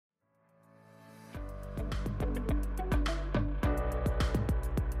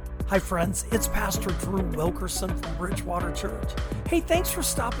Hi friends, it's Pastor Drew Wilkerson from Bridgewater Church. Hey, thanks for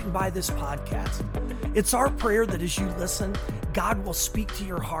stopping by this podcast. It's our prayer that as you listen, God will speak to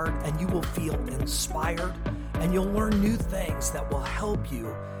your heart and you will feel inspired and you'll learn new things that will help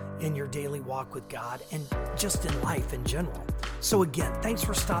you in your daily walk with God and just in life in general. So again, thanks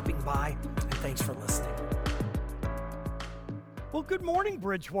for stopping by and thanks for listening. Well, good morning,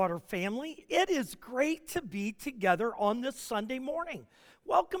 Bridgewater family. It is great to be together on this Sunday morning.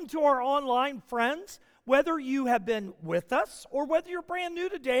 Welcome to our online friends. Whether you have been with us or whether you're brand new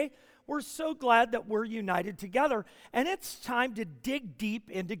today, we're so glad that we're united together. And it's time to dig deep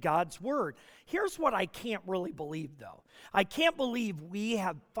into God's Word. Here's what I can't really believe, though. I can't believe we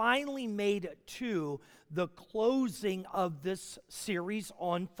have finally made it to the closing of this series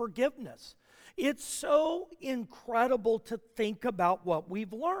on forgiveness. It's so incredible to think about what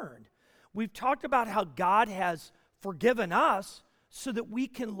we've learned. We've talked about how God has forgiven us so that we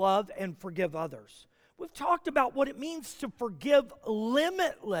can love and forgive others. We've talked about what it means to forgive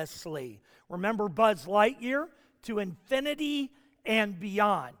limitlessly. Remember Buzz Lightyear? To infinity and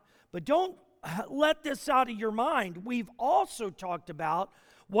beyond. But don't let this out of your mind. We've also talked about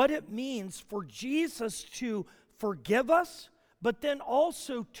what it means for Jesus to forgive us, but then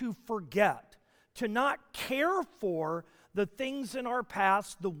also to forget, to not care for the things in our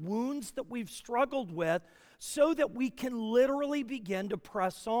past, the wounds that we've struggled with, so that we can literally begin to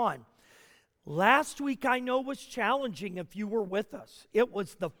press on. Last week, I know, was challenging if you were with us. It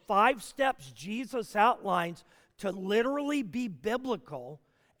was the 5 steps Jesus outlines to literally be biblical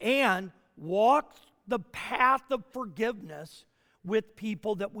and walk the path of forgiveness with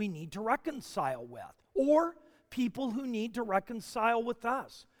people that we need to reconcile with, or people who need to reconcile with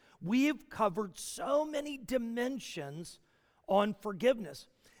us. We have covered so many dimensions on forgiveness.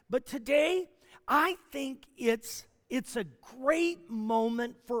 But today, I think it's a great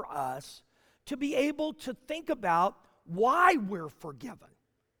moment for us to be able to think about why we're forgiven.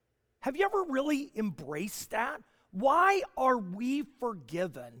 Have you ever really embraced that? Why are we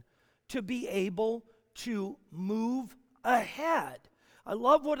forgiven to be able to move ahead? I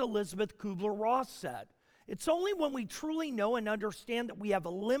love what Elizabeth Kubler-Ross said. It's only when we truly know and understand that we have a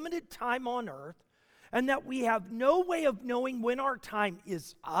limited time on earth and that we have no way of knowing when our time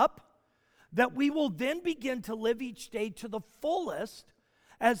is up, that we will then begin to live each day to the fullest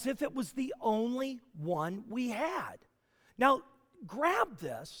as if it was the only one we had. Now, grab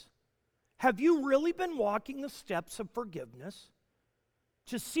this. Have you really been walking the steps of forgiveness?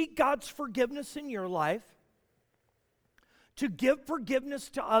 To seek God's forgiveness in your life? To give forgiveness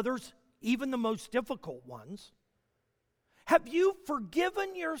to others, even the most difficult ones? Have you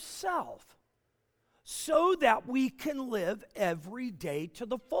forgiven yourself so that we can live every day to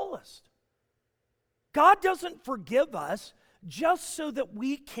the fullest? God doesn't forgive us just so that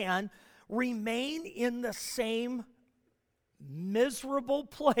we can remain in the same miserable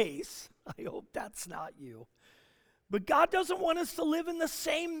place. I hope that's not you. But God doesn't want us to live in the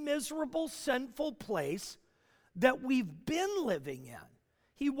same miserable, sinful place that we've been living in.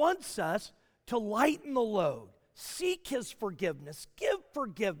 He wants us to lighten the load, seek His forgiveness, give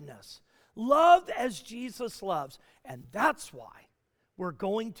forgiveness, love as Jesus loves. And that's why we're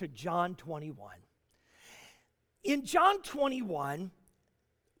going to John 21. In John 21,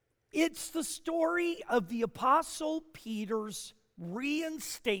 it's the story of the Apostle Peter's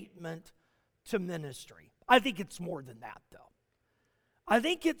reinstatement to ministry. I think it's more than that, though. I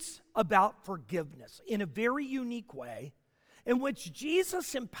think it's about forgiveness in a very unique way, in which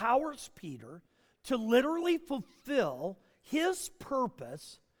Jesus empowers Peter to literally fulfill his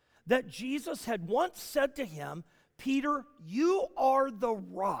purpose that Jesus had once said to him, "Peter, you are the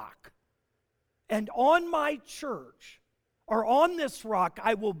rock, and on my church, or on this rock,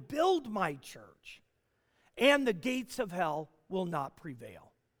 I will build my church, and the gates of hell will not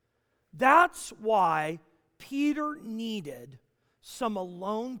prevail." That's why Peter needed some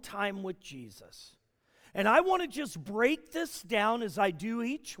alone time with Jesus. And I want to just break this down as I do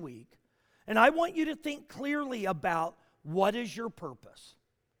each week. And I want you to think clearly about what is your purpose.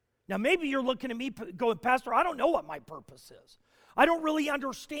 Now, maybe you're looking at me going, "Pastor, I don't know what my purpose is. I don't really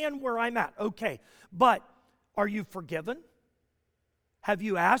understand where I'm at." Okay, but are you forgiven? Have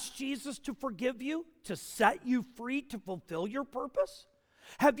you asked Jesus to forgive you, to set you free to fulfill your purpose?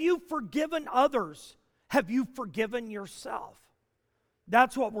 Have you forgiven others? Have you forgiven yourself?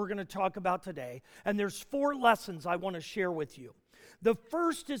 That's what we're going to talk about today. And there's 4 lessons I want to share with you. The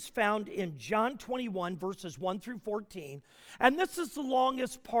first is found in John 21, verses 1 through 14. And this is the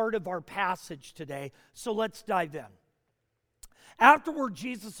longest part of our passage today, so let's dive in. Afterward,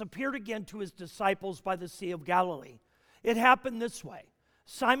 Jesus appeared again to his disciples by the Sea of Galilee. It happened this way.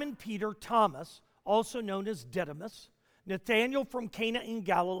 Simon Peter, Thomas, also known as Didymus, Nathanael from Cana in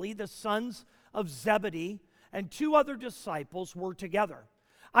Galilee, the sons of Zebedee, and 2 other disciples were together.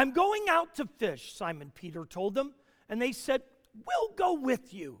 "I'm going out to fish," Simon Peter told them, and they said, "We'll go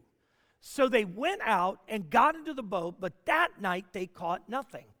with you." So they went out and got into the boat, but that night they caught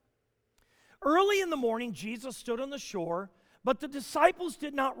nothing. Early in the morning, Jesus stood on the shore, but the disciples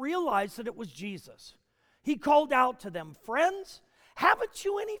did not realize that it was Jesus. He called out to them, "Friends, haven't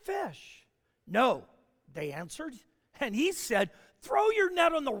you any fish?" "No," they answered. And he said, "Throw your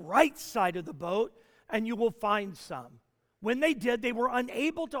net on the right side of the boat, and you will find some." When they did, they were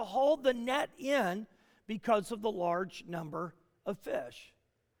unable to haul the net in because of the large number of fish.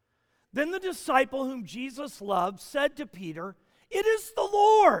 Then the disciple whom Jesus loved said to Peter, "It is the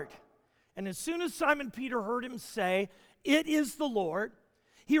Lord." And as soon as Simon Peter heard him say, "It is the Lord,"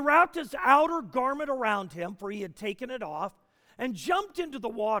 he wrapped his outer garment around him, for he had taken it off, and jumped into the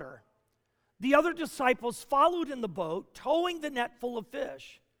water. The other disciples followed in the boat, towing the net full of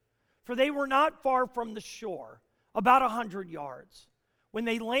fish, for they were not far from the shore, about 100 yards. When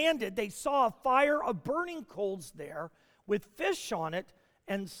they landed, they saw a fire of burning coals there, with fish on it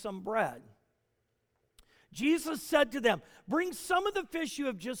and some bread. Jesus said to them, "Bring some of the fish you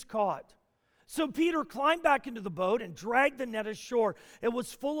have just caught." So Peter climbed back into the boat and dragged the net ashore. It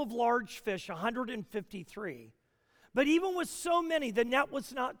was full of large fish, 153. But even with so many, the net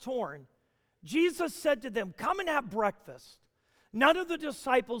was not torn. Jesus said to them, "Come and have breakfast." None of the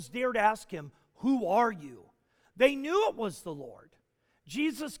disciples dared ask him, "Who are you?" They knew it was the Lord.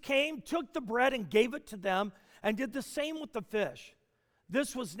 Jesus came, took the bread, and gave it to them, and did the same with the fish.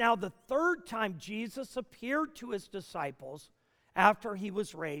 This was now the 3rd time Jesus appeared to his disciples after he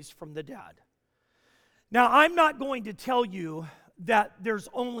was raised from the dead. Now, I'm not going to tell you that there's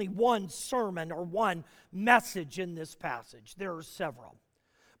only one sermon or one message in this passage. There are several.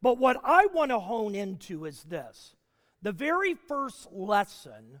 But what I want to hone into is this. The very first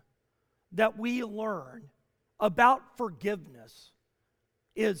lesson that we learn about forgiveness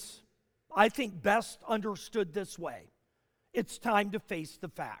is, I think, best understood this way. It's time to face the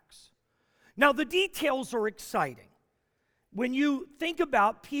facts. Now, the details are exciting. When you think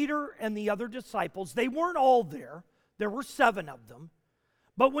about Peter and the other disciples, they weren't all there. There were 7 of them.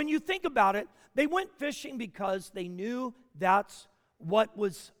 But when you think about it, they went fishing because they knew that's what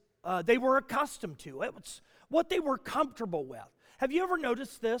they were accustomed to. It was what they were comfortable with. Have you ever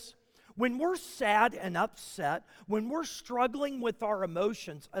noticed this? When we're sad and upset, when we're struggling with our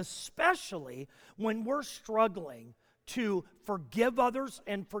emotions, especially when we're struggling to forgive others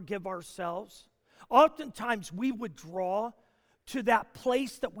and forgive ourselves, oftentimes we withdraw to that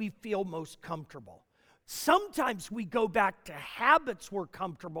place that we feel most comfortable. Sometimes we go back to habits we're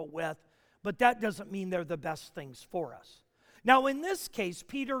comfortable with, but that doesn't mean they're the best things for us. Now, in this case,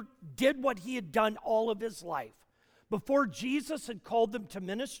 Peter did what he had done all of his life. Before Jesus had called them to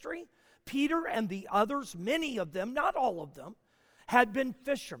ministry, Peter and the others, many of them, not all of them, had been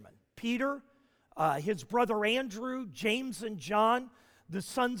fishermen. Peter, his brother Andrew, James and John, the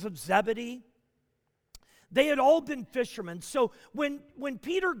sons of Zebedee, they had all been fishermen. So when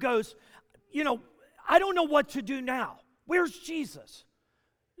Peter goes, I don't know what to do now. Where's Jesus?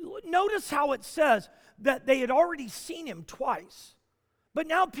 Notice how it says that they had already seen him twice. But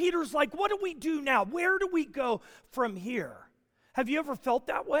now Peter's like, what do we do now? Where do we go from here? Have you ever felt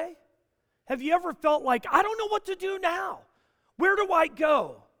that way? Have you ever felt like, I don't know what to do now? Where do I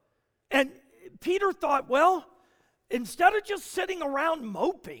go? And Peter thought, well, instead of just sitting around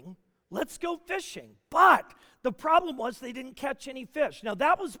moping, let's go fishing. But the problem was they didn't catch any fish. Now,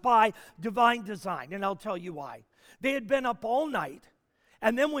 that was by divine design, and I'll tell you why. They had been up all night,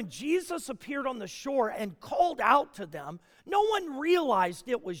 and then when Jesus appeared on the shore and called out to them, no one realized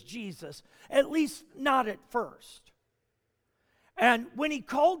it was Jesus, at least not at first. And when he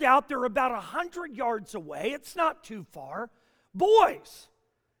called out, they're about 100 yards away. It's not too far. "Boys,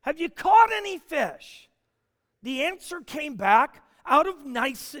 have you caught any fish?" The answer came back out of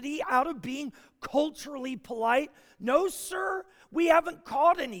nicety, out of being culturally polite. "No, sir, we haven't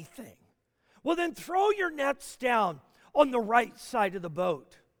caught anything." "Well, then throw your nets down on the right side of the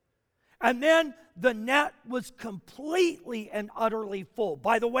boat." And then the net was completely and utterly full.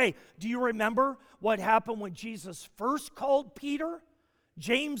 By the way, do you remember what happened when Jesus first called Peter,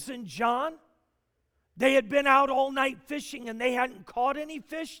 James, and John? They had been out all night fishing and they hadn't caught any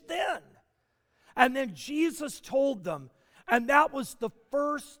fish then. And then Jesus told them, and that was the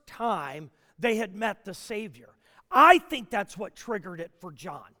first time they had met the Savior. I think that's what triggered it for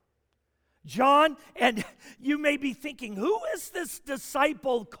John. John, and you may be thinking, who is this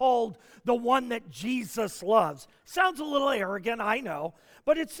disciple called the one that Jesus loves? Sounds a little arrogant, I know,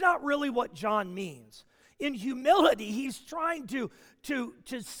 but it's not really what John means. In humility, he's trying to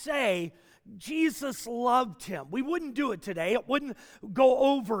say Jesus loved him. We wouldn't do it today. It wouldn't go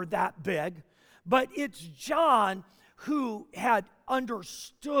over that big. But it's John who had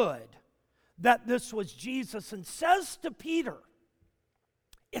understood that this was Jesus and says to Peter,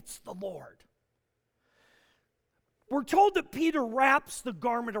 "It's the Lord." We're told that Peter wraps the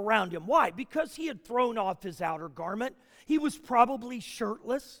garment around him. Why? Because he had thrown off his outer garment. He was probably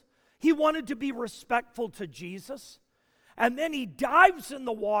shirtless. He wanted to be respectful to Jesus. And then he dives in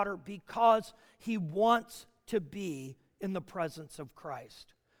the water because he wants to be in the presence of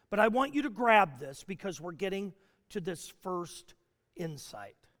Christ. But I want you to grab this because we're getting to this first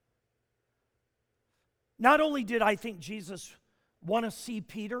insight. Not only did I think Jesus want to see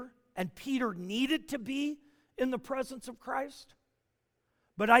Peter, and Peter needed to be in the presence of Christ,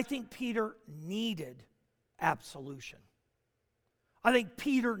 but I think Peter needed absolution. I think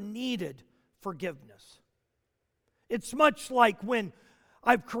Peter needed forgiveness. It's much like when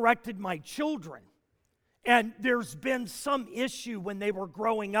I've corrected my children, and there's been some issue when they were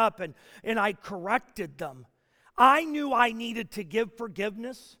growing up, and I corrected them. I knew I needed to give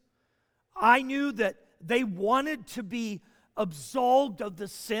forgiveness. I knew that they wanted to be absolved of the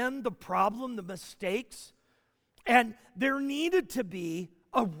sin, the problem, the mistakes, and there needed to be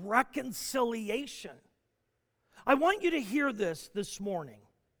a reconciliation. I want you to hear this morning.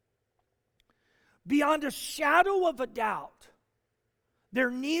 Beyond a shadow of a doubt, there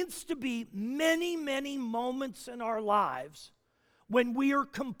needs to be many, many moments in our lives when we are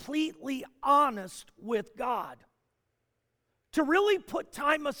completely honest with God. To really put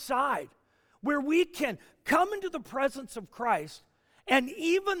time aside where we can come into the presence of Christ, and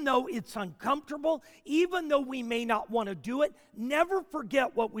even though it's uncomfortable, even though we may not want to do it, never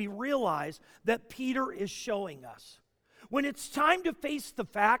forget what we realize that Peter is showing us. When it's time to face the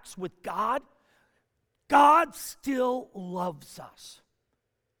facts with God, God still loves us.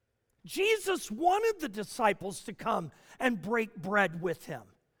 Jesus wanted the disciples to come and break bread with him.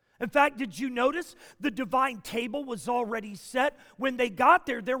 In fact, did you notice the divine table was already set? When they got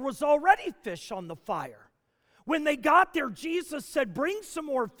there, there was already fish on the fire. When they got there, Jesus said, "Bring some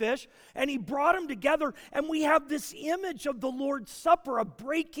more fish," and he brought them together, and we have this image of the Lord's Supper, of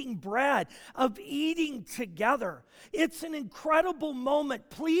breaking bread, of eating together. It's an incredible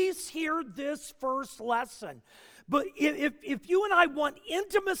moment. Please hear this first lesson. But if you and I want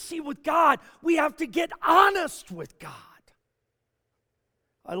intimacy with God, we have to get honest with God.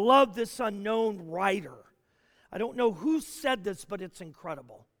 I love this unknown writer. I don't know who said this, but it's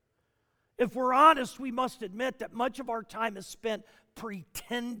incredible. If we're honest, we must admit that much of our time is spent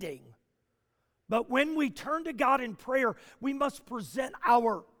pretending. But when we turn to God in prayer, we must present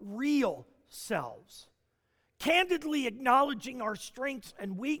our real selves, candidly acknowledging our strengths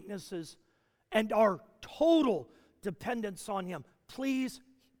and weaknesses and our total dependence on Him. Please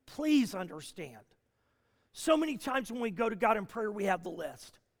understand. So many times when we go to God in prayer, we have the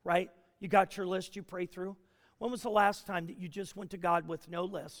list, right? You got your list you pray through. When was the last time that you just went to God with no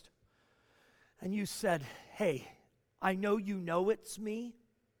list? And you said, "Hey, I know you know it's me,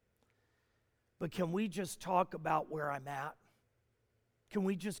 but can we just talk about where I'm at? Can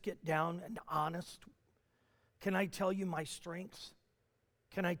we just get down and honest? Can I tell you my strengths?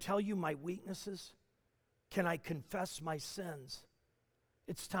 Can I tell you my weaknesses? Can I confess my sins?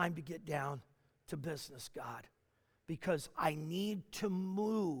 It's time to get down to business, God, because I need to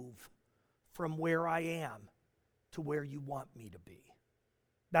move from where I am to where you want me to be."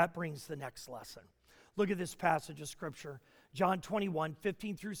 That brings the next lesson. Look at this passage of Scripture, John 21,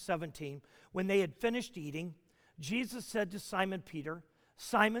 15 through 17. When they had finished eating, Jesus said to Simon Peter,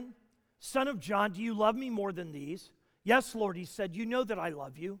 "Simon, son of John, do you love me more than these?" "Yes, Lord," he said, "you know that I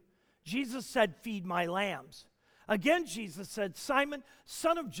love you." Jesus said, "Feed my lambs." Again, Jesus said, "Simon,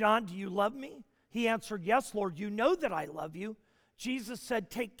 son of John, do you love me?" He answered, "Yes, Lord, you know that I love you." Jesus said,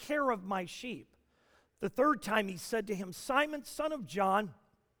 "Take care of my sheep." The third time he said to him, "Simon, son of John,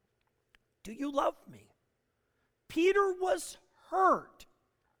 do you love me?" Peter was hurt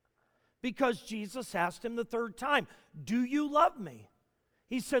because Jesus asked him the third time, "Do you love me?"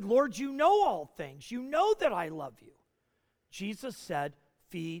 He said, "Lord, you know all things. You know that I love you." Jesus said,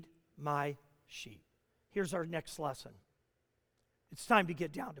 "Feed my sheep." Here's our next lesson. It's time to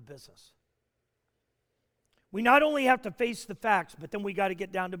get down to business. We not only have to face the facts, but then we got to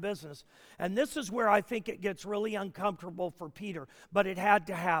get down to business. And this is where I think it gets really uncomfortable for Peter, but it had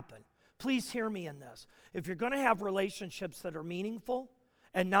to happen. Please hear me in this. If you're going to have relationships that are meaningful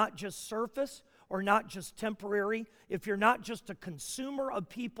and not just surface or not just temporary, if you're not just a consumer of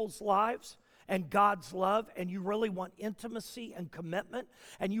people's lives and God's love, and you really want intimacy and commitment,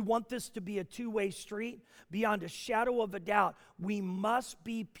 and you want this to be a two-way street, beyond a shadow of a doubt, we must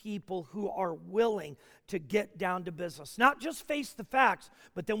be people who are willing to get down to business. Not just face the facts,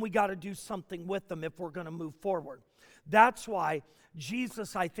 but then we got to do something with them if we're going to move forward. That's why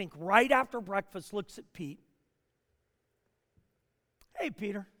Jesus, I think, right after breakfast, looks at Pete. Hey,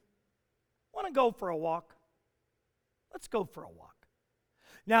 Peter, want to go for a walk? Let's go for a walk.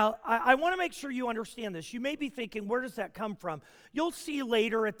 Now, I want to make sure you understand this. You may be thinking, where does that come from? You'll see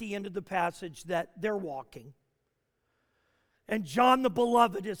later at the end of the passage that they're walking. And John the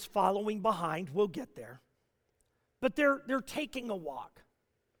Beloved is following behind. We'll get there. But they're taking a walk.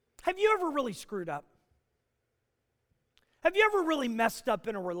 Have you ever really screwed up? Have you ever really messed up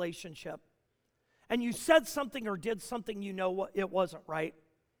in a relationship? And you said something or did something you know it wasn't right?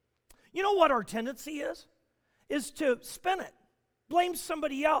 You know what our tendency is? Is to spin it. Blame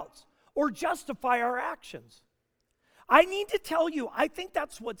somebody else, or justify our actions. I need to tell you, I think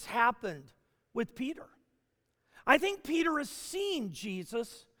that's what's happened with Peter. I think Peter has seen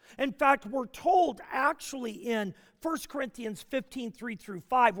Jesus. In fact, we're told actually in 1 Corinthians 15, 3 through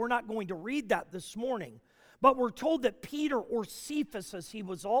 5, we're not going to read that this morning, but we're told that Peter, or Cephas as he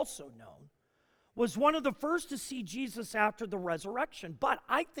was also known, was one of the first to see Jesus after the resurrection. But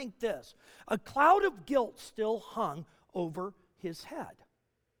I think this, a cloud of guilt still hung over his head.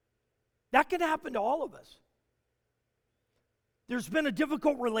 That can happen to all of us. There's been a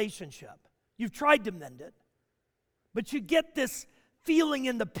difficult relationship. You've tried to mend it, but you get this feeling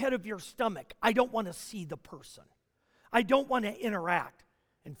in the pit of your stomach. I don't want to see the person. I don't want to interact.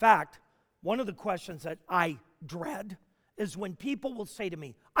 In fact, one of the questions that I dread is when people will say to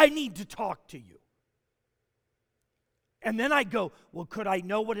me, I need to talk to you. And then I go, well, could I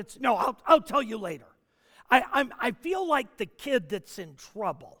know what it's? No, I'll tell you later. I feel like the kid that's in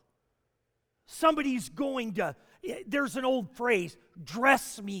trouble. Somebody's going to, there's an old phrase,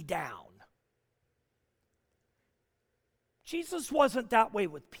 dress me down. Jesus wasn't that way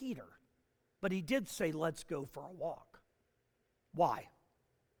with Peter, but he did say, let's go for a walk. Why?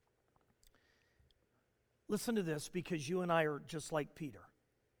 Listen to this, because you and I are just like Peter.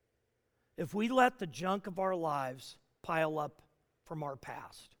 If we let the junk of our lives pile up from our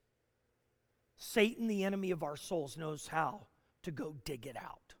past, Satan, the enemy of our souls, knows how to go dig it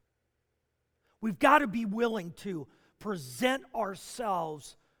out. We've got to be willing to present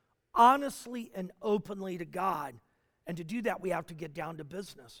ourselves honestly and openly to God. And to do that, we have to get down to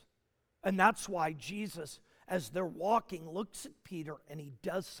business. And that's why Jesus, as they're walking, looks at Peter and he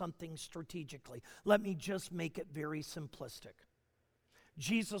does something strategically. Let me just make it very simplistic.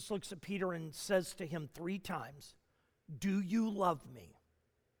 Jesus looks at Peter and says to him 3 times, do you love me?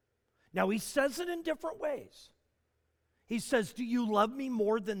 Now, he says it in different ways. He says, do you love me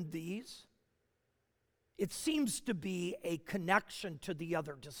more than these? It seems to be a connection to the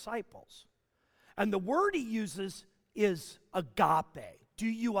other disciples. And the word he uses is agape. Do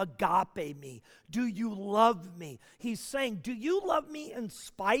you agape me? Do you love me? He's saying, do you love me in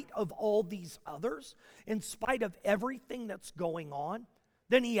spite of all these others? In spite of everything that's going on?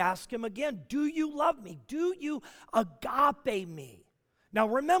 Then he asks him again, do you love me? Do you agape me? Now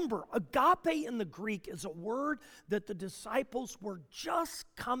remember, agape in the Greek is a word that the disciples were just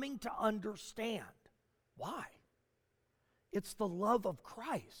coming to understand. Why? It's the love of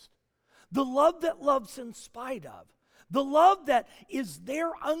Christ. The love that loves in spite of. The love that is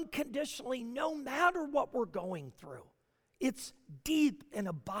there unconditionally no matter what we're going through. It's deep and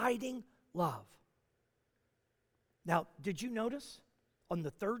abiding love. Now, did you notice on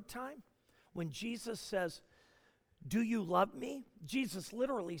the 3rd time when Jesus says, do you love me? Jesus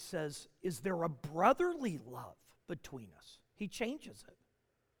literally says, is there a brotherly love between us? He changes it.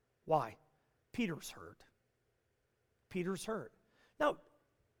 Why? Peter's hurt. Peter's hurt. Now,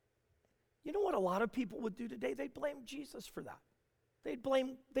 you know what a lot of people would do today? They'd blame Jesus for that. They'd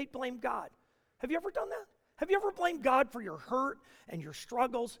blame God. Have you ever done that? Have you ever blamed God for your hurt and your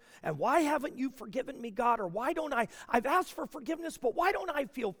struggles? And why haven't you forgiven me, God? Or why don't I've asked for forgiveness, but why don't I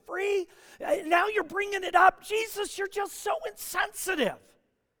feel free? Now you're bringing it up. Jesus, you're just so insensitive.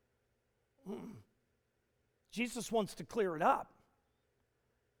 Jesus wants to clear it up.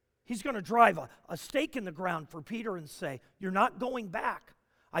 He's going to drive a stake in the ground for Peter and say, you're not going back.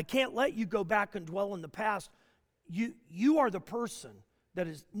 I can't let you go back and dwell in the past. You are the person that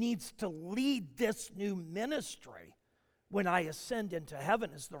needs to lead this new ministry when I ascend into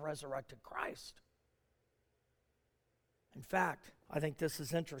heaven as the resurrected Christ. In fact, I think this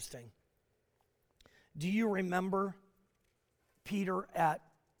is interesting. Do you remember Peter at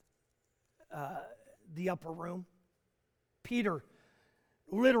the upper room. Peter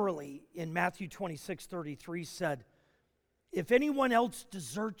literally in Matthew 26:33 said, "If anyone else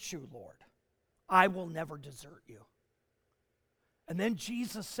deserts you, Lord, I will never desert you." And then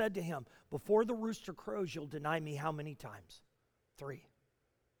Jesus said to him, "Before the rooster crows, you'll deny me how many times?" 3.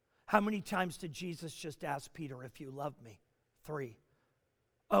 How many times did Jesus just ask Peter, "If you love me?" 3.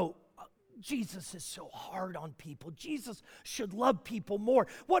 Oh, Jesus is so hard on people. Jesus should love people more.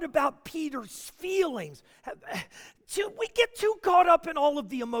 What about Peter's feelings? We get too caught up in all of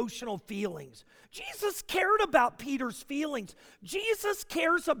the emotional feelings. Jesus cared about Peter's feelings. Jesus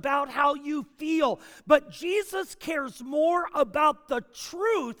cares about how you feel. But Jesus cares more about the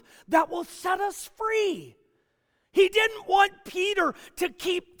truth that will set us free. He didn't want Peter to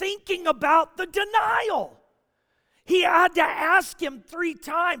keep thinking about the denial. He had to ask him 3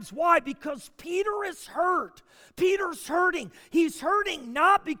 times. Why? Because Peter is hurt. Peter's hurting. He's hurting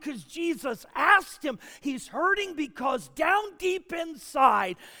not because Jesus asked him. He's hurting because down deep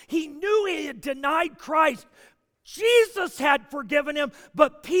inside, he knew he had denied Christ. Jesus had forgiven him,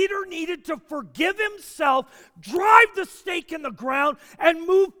 but Peter needed to forgive himself, drive the stake in the ground, and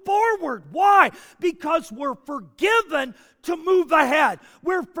move forward. Why? Because we're forgiven to move ahead.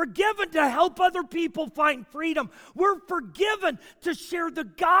 We're forgiven to help other people find freedom. We're forgiven to share the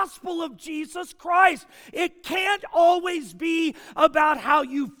gospel of Jesus Christ. It can't always be about how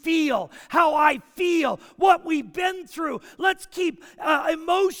you feel, how I feel, what we've been through. Let's keep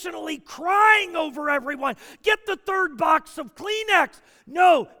emotionally crying over everyone. Get the 3rd box of Kleenex.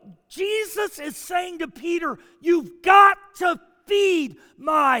 No, Jesus is saying to Peter, "You've got to feed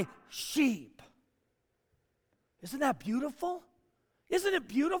my sheep." Isn't that beautiful? Isn't it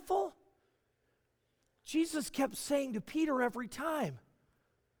beautiful? Jesus kept saying to Peter every time,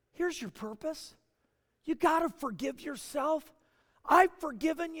 "Here's your purpose. You got to forgive yourself. I've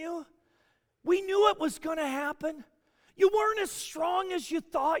forgiven you. We knew it was going to happen. You weren't as strong as you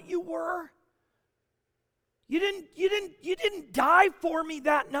thought you were. You didn't die for me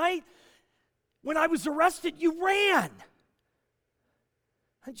that night. When I was arrested, you ran."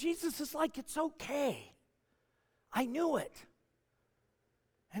 And Jesus is like, "It's okay. I knew it."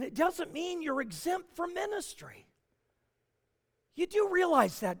 And it doesn't mean you're exempt from ministry. You do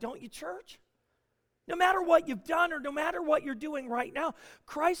realize that, don't you, church? No matter what you've done or no matter what you're doing right now,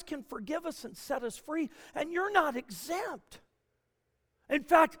 Christ can forgive us and set us free, and you're not exempt. In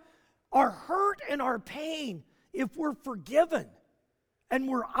fact, our hurt and our pain, if we're forgiven and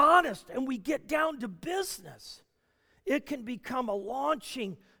we're honest and we get down to business, it can become a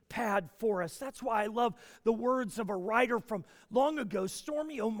launching pad for us. That's why I love the words of a writer from long ago.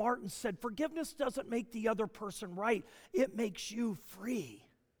 Stormy O. Martin said, "Forgiveness doesn't make the other person right. It makes you free."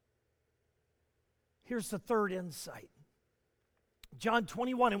 Here's the 3rd insight. John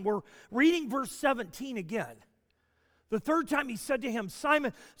 21, and we're reading verse 17 again. The 3rd time he said to him,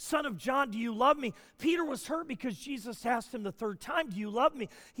 "Simon, son of John, do you love me?" Peter was hurt because Jesus asked him the 3rd time, "Do you love me?"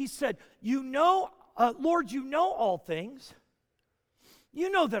 He said, Lord, you know all things. You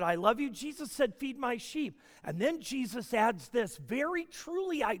know that I love you." Jesus said, "Feed my sheep." And then Jesus adds this, "Very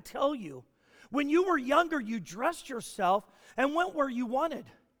truly I tell you, when you were younger, you dressed yourself and went where you wanted.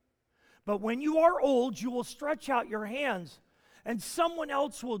 But when you are old, you will stretch out your hands, and someone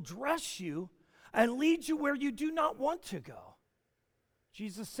else will dress you and lead you where you do not want to go."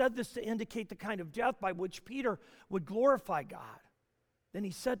 Jesus said this to indicate the kind of death by which Peter would glorify God. Then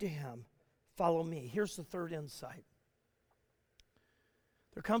he said to him, "Follow me." Here's the 3rd insight.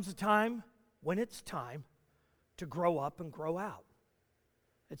 There comes a time when it's time to grow up and grow out.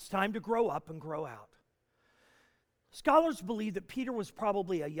 It's time to grow up and grow out. Scholars believe that Peter was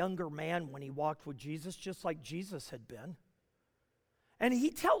probably a younger man when he walked with Jesus, just like Jesus had been. And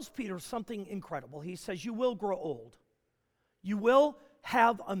he tells Peter something incredible. He says, "You will grow old. You will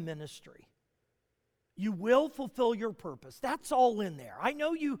have a ministry. You will fulfill your purpose." That's all in there. I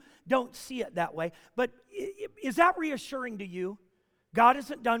know you don't see it that way, but is that reassuring to you? God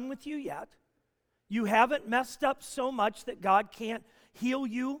isn't done with you yet. You haven't messed up so much that God can't heal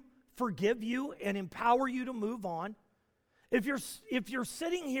you, forgive you, and empower you to move on. If you're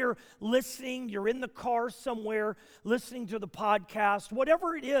sitting here listening, you're in the car somewhere listening to the podcast,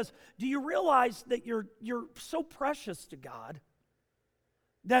 whatever it is, do you realize that you're so precious to God,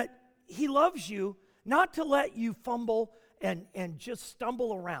 that He loves you not to let you fumble and just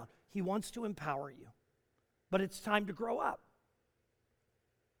stumble around. He wants to empower you. But it's time to grow up.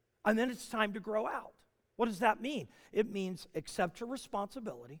 And then it's time to grow out. What does that mean? It means accept your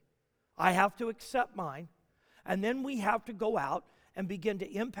responsibility. I have to accept mine. And then we have to go out and begin to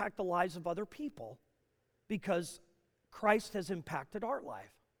impact the lives of other people, because Christ has impacted our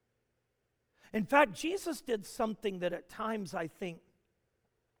life. In fact, Jesus did something that at times I think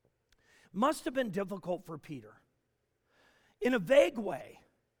must have been difficult for Peter. In a vague way,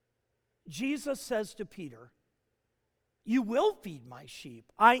 Jesus says to Peter, "You will feed my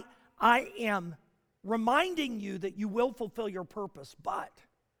sheep. I am reminding you that you will fulfill your purpose, but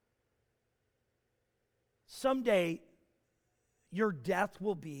someday your death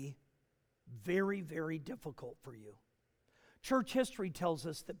will be very, very difficult for you." Church history tells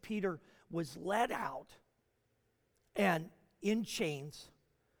us that Peter was led out and in chains.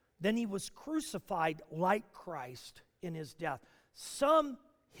 Then he was crucified like Christ in his death. Some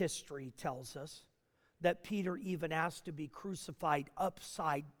history tells us that Peter even asked to be crucified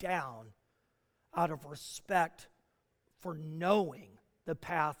upside down out of respect for knowing the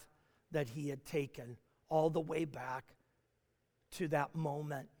path that he had taken all the way back to that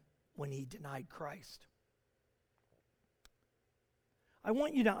moment when he denied Christ. I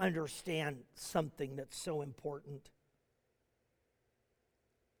want you to understand something that's so important.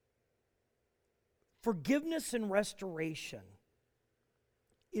 Forgiveness and restoration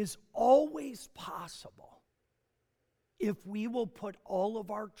is always possible if we will put all of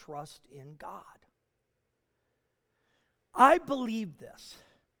our trust in God. I believe this.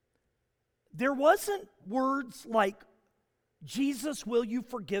 There wasn't words like, "Jesus, will you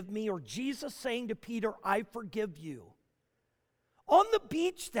forgive me?" or Jesus saying to Peter, "I forgive you." On the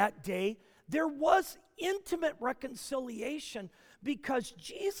beach that day, there was intimate reconciliation because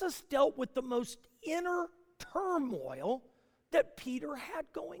Jesus dealt with the most inner turmoil that Peter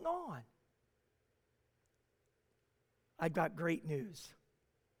had going on. I got great news.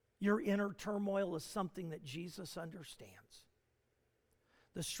 Your inner turmoil is something that Jesus understands.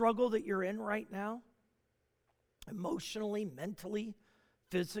 The struggle that you're in right now, emotionally, mentally,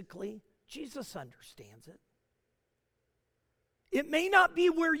 physically, Jesus understands it. It may not be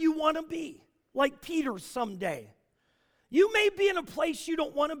where you want to be, like Peter someday. You may be in a place you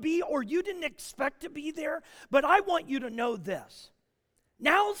don't want to be or you didn't expect to be there, but I want you to know this.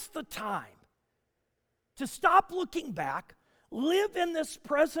 Now's the time to stop looking back, live in this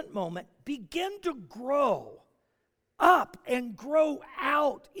present moment, begin to grow up and grow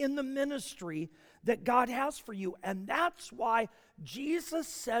out in the ministry that God has for you. And that's why Jesus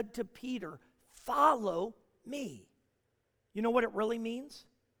said to Peter, "Follow me." You know what it really means?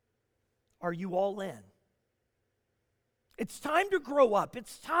 Are you all in? It's time to grow up.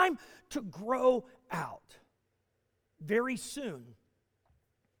 It's time to grow out. Very soon,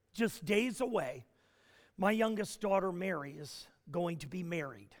 just days away, my youngest daughter, Mary, is going to be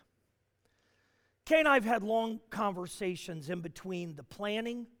married. Kay and I have had long conversations in between the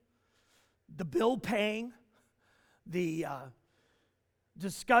planning, the bill paying, the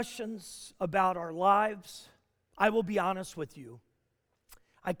discussions about our lives. I will be honest with you.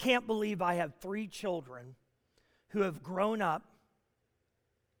 I can't believe I have 3 children who have grown up,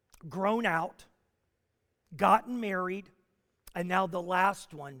 grown out, gotten married, and now the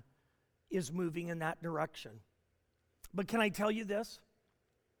last one is moving in that direction. But can I tell you this?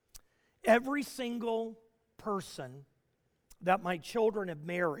 Every single person that my children have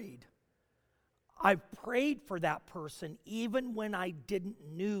married, I've prayed for that person even when I didn't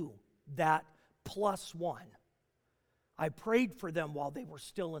know that +1. I prayed for them while they were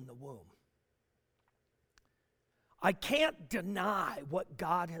still in the womb. I can't deny what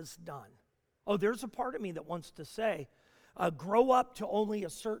God has done. Oh, there's a part of me that wants to say, grow up to only a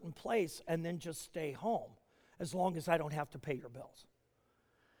certain place and then just stay home as long as I don't have to pay your bills.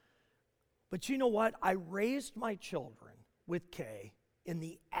 But you know what? I raised my children with Kay in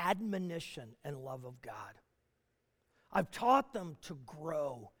the admonition and love of God. I've taught them to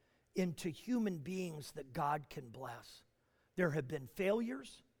grow into human beings that God can bless. There have been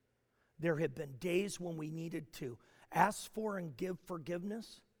failures. There have been days when we needed to ask for and give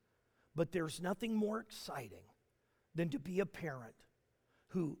forgiveness. But there's nothing more exciting than to be a parent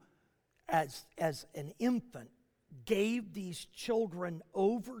who, as an infant, gave these children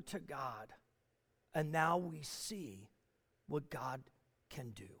over to God. And now we see what God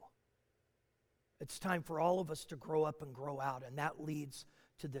can do. It's time for all of us to grow up and grow out. And that leads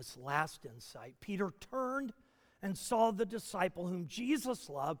to this last insight. Peter turned and saw the disciple whom Jesus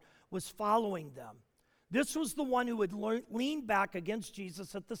loved was following them. This was the one who had leaned back against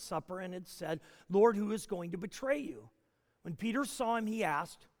Jesus at the supper and had said, "Lord, who is going to betray you?" When Peter saw him, he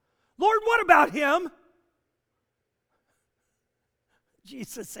asked, "Lord, what about him?"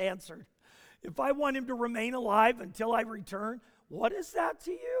 Jesus answered, "If I want him to remain alive until I return, what is that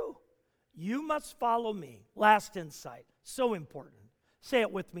to you? You must follow me." Last insight, so important. Say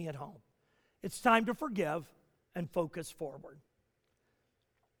it with me at home. It's time to forgive. and focus forward.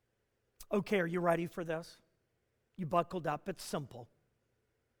 Okay, are you ready for this? You buckled up. It's simple.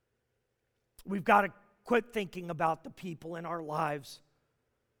 We've got to quit thinking about the people in our lives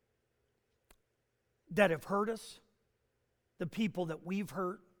that have hurt us, the people that we've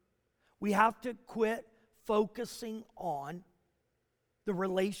hurt. We have to quit focusing on the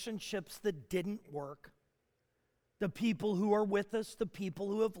relationships that didn't work, the people who are with us, the people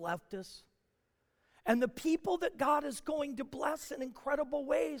who have left us, and the people that God is going to bless in incredible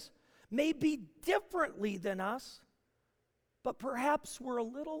ways may be differently than us, but perhaps we're a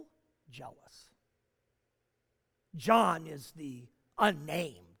little jealous. John is the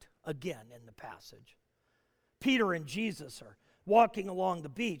unnamed again in the passage. Peter and Jesus are walking along the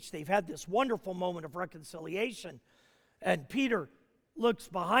beach. They've had this wonderful moment of reconciliation, and Peter looks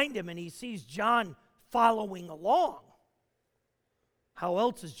behind him and he sees John following along. How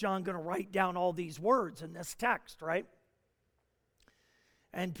else is John going to write down all these words in this text, right?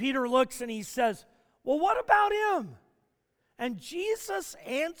 And Peter looks and he says, well, what about him? And Jesus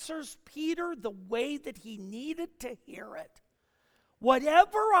answers Peter the way that he needed to hear it.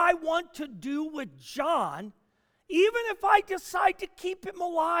 Whatever I want to do with John, even if I decide to keep him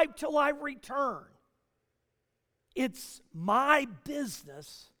alive till I return, it's my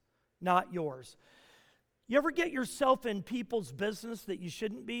business, not yours. You ever get yourself in people's business that you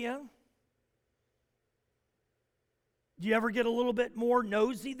shouldn't be in? Do you ever get a little bit more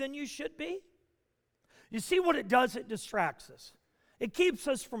nosy than you should be? You see what it does? It distracts us. It keeps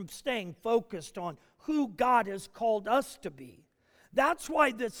us from staying focused on who God has called us to be. That's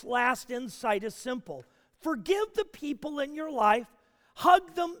why this last insight is simple. Forgive the people in your life,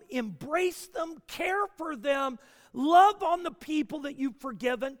 hug them, embrace them, care for them, love on the people that you've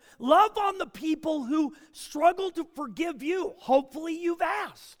forgiven, love on the people who struggle to forgive you. Hopefully you've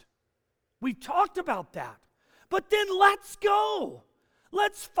asked. We've talked about that. But then let's go.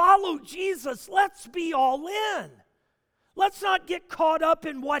 Let's follow Jesus. Let's be all in. Let's not get caught up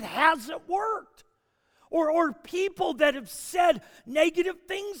in what hasn't worked. Or people that have said negative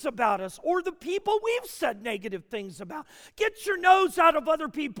things about us, or the people we've said negative things about. Get your nose out of other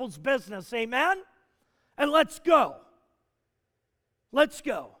people's business, amen? And let's go. Let's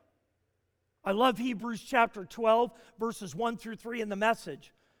go. I love Hebrews chapter 12, verses 1 through 3 in the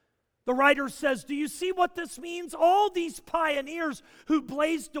Message. The writer says, do you see what this means? All these pioneers who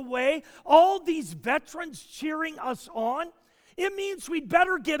blazed a way, all these veterans cheering us on, it means we'd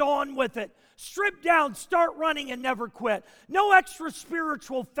better get on with it. Strip down, start running, and never quit. No extra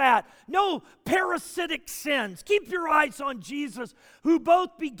spiritual fat, no parasitic sins. Keep your eyes on Jesus, who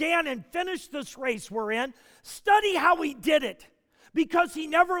both began and finished this race we're in. Study how he did it, because he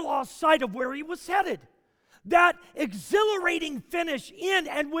never lost sight of where he was headed. That exhilarating finish in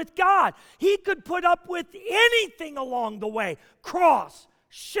and with God. He could put up with anything along the way. Cross,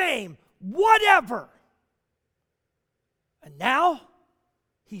 shame, whatever. And now,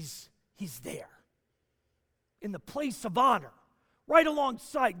 he's there. In the place of honor. Right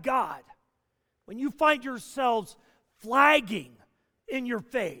alongside God. When you find yourselves flagging in your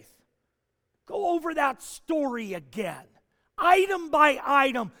faith, go over that story again. Item by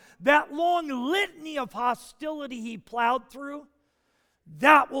item, that long litany of hostility he plowed through,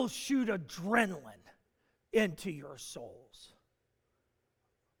 that will shoot adrenaline into your souls.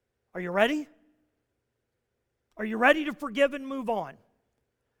 Are you ready? Are you ready to forgive and move on?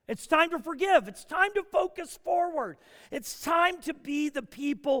 It's time to forgive. It's time to focus forward. It's time to be the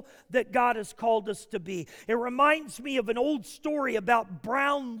people that God has called us to be. It reminds me of an old story about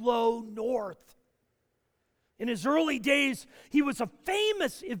Brownlow North. In his early days, he was a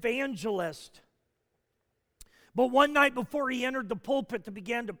famous evangelist. But one night before he entered the pulpit to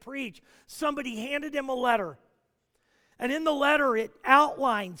begin to preach, somebody handed him a letter. And in the letter, it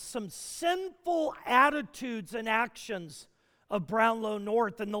outlined some sinful attitudes and actions of Brownlow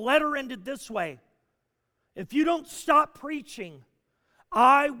North. And the letter ended this way: if you don't stop preaching,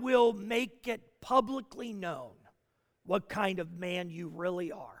 I will make it publicly known what kind of man you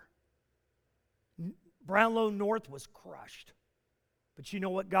really are. Brownlow North was crushed. But you know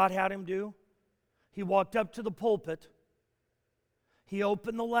what God had him do? He walked up to the pulpit. He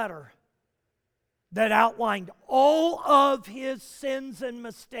opened the letter that outlined all of his sins and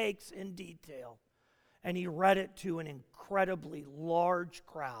mistakes in detail. And he read it to an incredibly large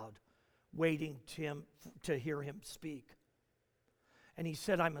crowd waiting to hear him speak. And he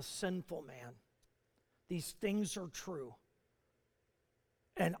said, I'm a sinful man. These things are true.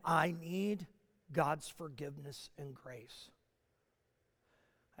 And I need God's forgiveness and grace.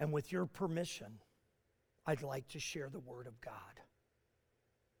 And with your permission, I'd like to share the Word of God.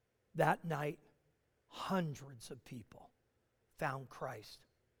 That night, hundreds of people found Christ.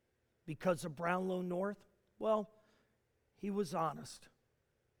 Because of Brownlow North? Well, he was honest.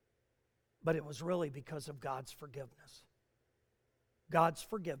 But it was really because of God's forgiveness. God's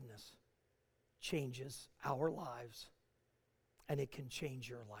forgiveness changes our lives, and it can change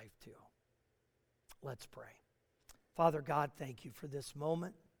your life too. Let's pray. Father God, thank you for this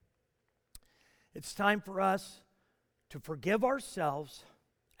moment. It's time for us to forgive ourselves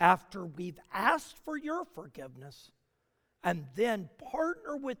after we've asked for your forgiveness, and then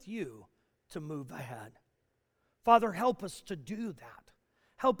partner with you to move ahead. Father, help us to do that.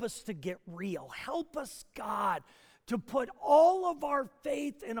 Help us to get real. Help us, God, to put all of our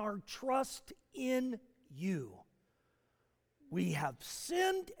faith and our trust in you. We have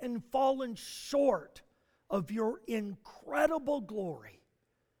sinned and fallen short of your incredible glory.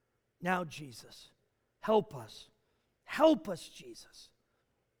 Now, Jesus, help us. Help us, Jesus,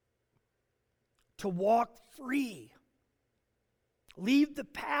 to walk free, leave the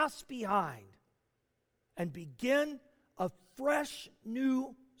past behind, and begin a fresh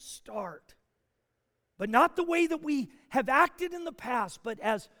new start. But not the way that we have acted in the past, but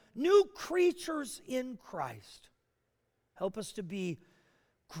as new creatures in Christ. Help us to be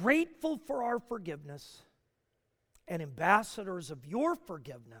grateful for our forgiveness and ambassadors of your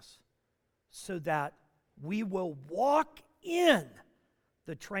forgiveness so that we will walk in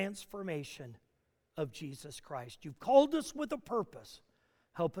the transformation of Jesus Christ. You've called us with a purpose.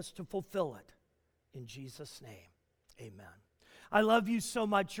 Help us to fulfill it. In Jesus' name, amen. I love you so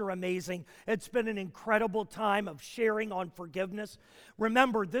much. You're amazing. It's been an incredible time of sharing on forgiveness.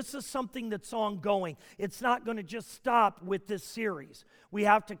 Remember, this is something that's ongoing. It's not going to just stop with this series. We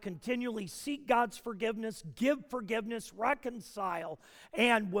have to continually seek God's forgiveness, give forgiveness, reconcile.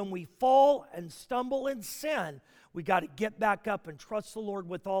 And when we fall and stumble in sin, we got to get back up and trust the Lord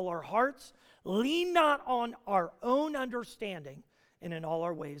with all our hearts. Lean not on our own understanding, and in all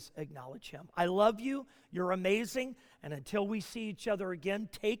our ways acknowledge Him. I love you. You're amazing. And until we see each other again,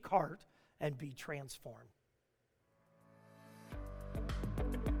 take heart and be transformed.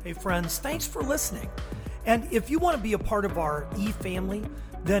 Hey friends, thanks for listening. And if you want to be a part of our e-family,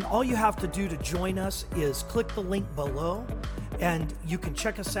 then all you have to do to join us is click the link below, and you can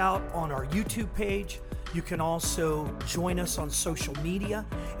check us out on our YouTube page. You can also join us on social media.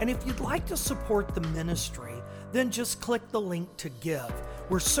 And if you'd like to support the ministry, then just click the link to give.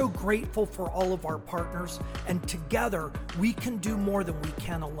 We're so grateful for all of our partners, and together we can do more than we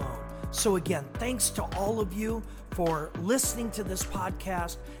can alone. So again, thanks to all of you for listening to this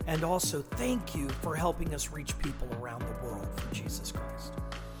podcast, and also thank you for helping us reach people around the world for Jesus Christ.